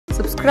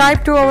Subscribe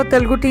to our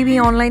Telugu TV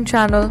online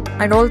channel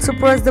and also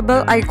press the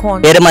bell icon.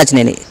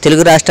 Veeramachaneni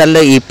Telugu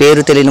రాష్ట్రాల్లో ఈ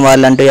పేరు తెలియని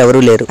వాళ్ళంటూ ఎవరూ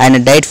లేరు. ఆయన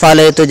డైట్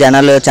ఫాలో అవుతూ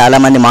జనాల్లో చాలా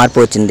మంది మార్పు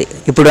వచ్చింది.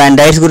 ఇప్పుడు ఆయన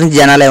డైట్స్ గురించి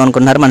జనాలు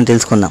ఏమనుకుంటున్నారు మనం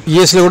తెలుసుకుందాం.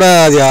 యూఎస్ లో కూడా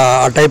అది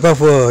ఆ టైప్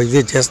ఆఫ్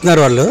ఇది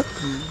చేస్తున్నారు వాళ్ళు.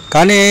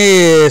 కానీ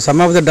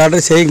some of the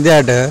doctors saying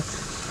that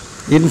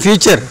in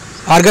future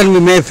organ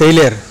may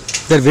failure,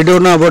 that we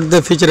don't know about the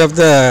future of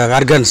the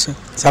organs.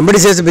 Somebody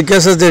says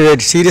because of the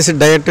serious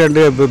diet and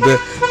could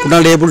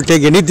not able to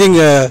take anything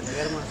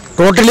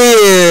totally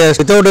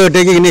without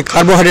taking any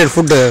carbohydrate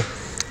food,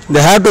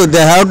 they have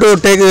to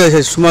take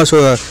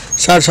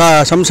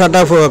some sort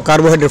of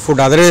carbohydrate food,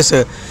 otherwise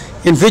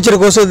in future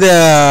also the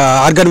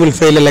organ will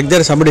fail, like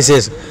that somebody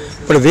says.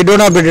 But we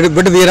don't know,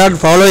 but we are not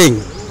following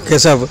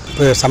case of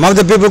some of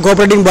the people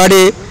cooperating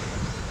body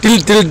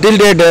till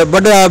date,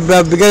 but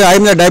because I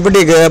am the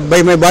diabetic, by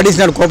my body is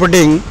not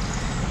cooperating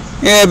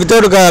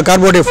without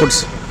carbohydrate foods,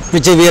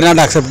 which we are not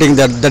accepting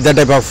that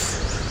type of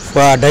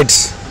diets.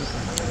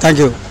 Thank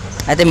you.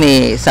 అయితే మీ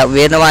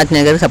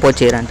వీరమాచనేని గారు support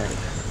చేయరంటారు?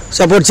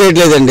 Support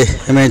చేయట్లేదండి,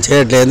 మేము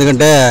చేయట్లేదు.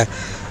 ఎందుకంటే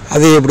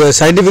అది ఇప్పుడు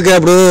సైంటిఫిక్గా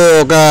ఇప్పుడు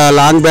ఒక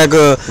లాంగ్ బ్యాక్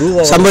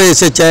సంబడి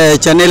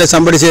చెన్నైలో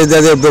సంబడి చేస్తే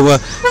అది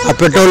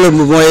పెట్రోల్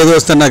ఏదో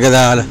వస్తున్నారు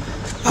కదా,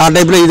 ఆ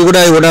టైప్లో ఇది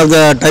కూడా one of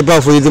the type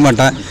of ఇది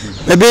మాట.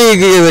 Maybe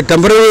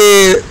temporary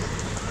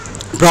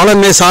problem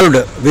may solved.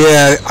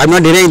 I am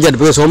not denying that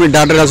because so many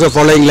doctors also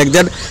following like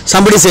that.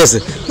 Somebody says,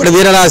 but we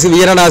are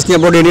not asking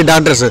about any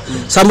doctors.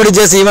 Somebody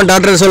says even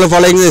doctors also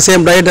following the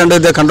same diet and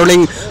the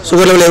controlling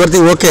sugar level,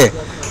 everything okay.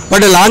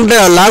 But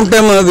long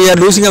term we are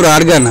losing our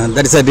organ.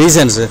 That is the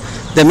reasons.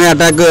 They may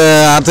attack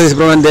arthritis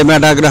problem, they may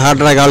attack the heart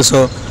attack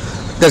also.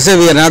 That's why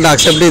we are not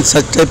accepting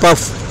such type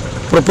of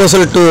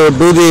proposal to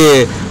do the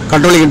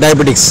controlling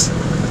diabetics.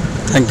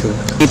 Thank you.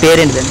 ఈ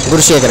పేరేంటి?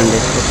 గురుశేఖర్ అండి.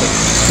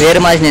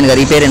 వీరమాచనేని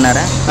గారు ఈ పేరు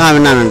విన్నారా?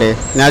 విన్నానండి.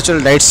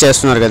 Natural diets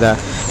చేస్తున్నారు కదా,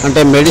 అంటే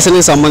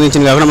మెడిసిన్కి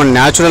సంబంధించిన కాకుండా మన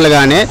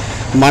న్యాచురల్గానే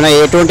మన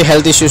ఎటువంటి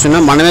హెల్త్ ఇష్యూస్ ఉన్నా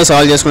మనమే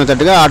సాల్వ్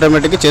చేసుకునేటట్టుగా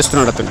ఆటోమేటిక్గా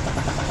చేస్తున్నాడు అతను.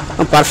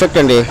 పర్ఫెక్ట్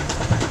అండి,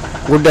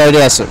 గుడ్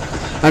ఐడియాస్.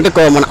 అంటే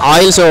మన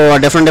ఆయిల్స్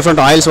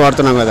డిఫరెంట్ ఆయిల్స్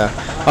వాడుతున్నాం కదా,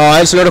 ఆ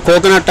ఆయిల్స్లో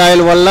కోకోనట్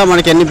ఆయిల్ వల్ల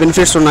మనకి ఎన్ని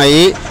బెనిఫిట్స్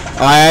ఉన్నాయి,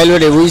 ఆ ఆయిల్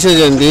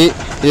యూసేజ్ ఏంది,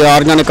 ఈ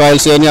ఆర్గానిక్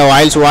ఆయిల్స్ ఏమి, ఆ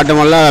ఆయిల్స్ వాడడం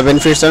వల్ల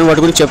బెనిఫిట్స్ అని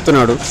వాటి గురించి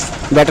చెప్తున్నాడు.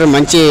 బెటర్,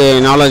 మంచి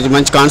నాలెడ్జ్,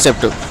 మంచి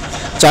కాన్సెప్ట్.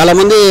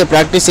 చాలామంది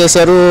ప్రాక్టీస్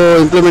చేశారు,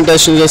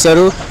 ఇంప్లిమెంటేషన్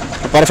చేశారు,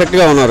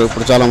 పర్ఫెక్ట్గా ఉన్నారు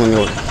ఇప్పుడు చాలామంది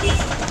కూడా.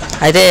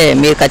 అయితే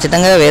మీరు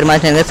ఖచ్చితంగా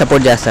వీరమాచనేని గారు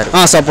సపోర్ట్ చేస్తారు?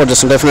 సపోర్ట్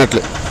చేస్తాం,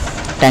 definitely.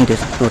 Thank you.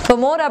 For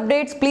more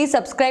updates, please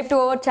subscribe to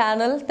our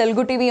channel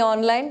Telugu TV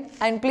Online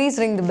and please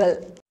ring the bell.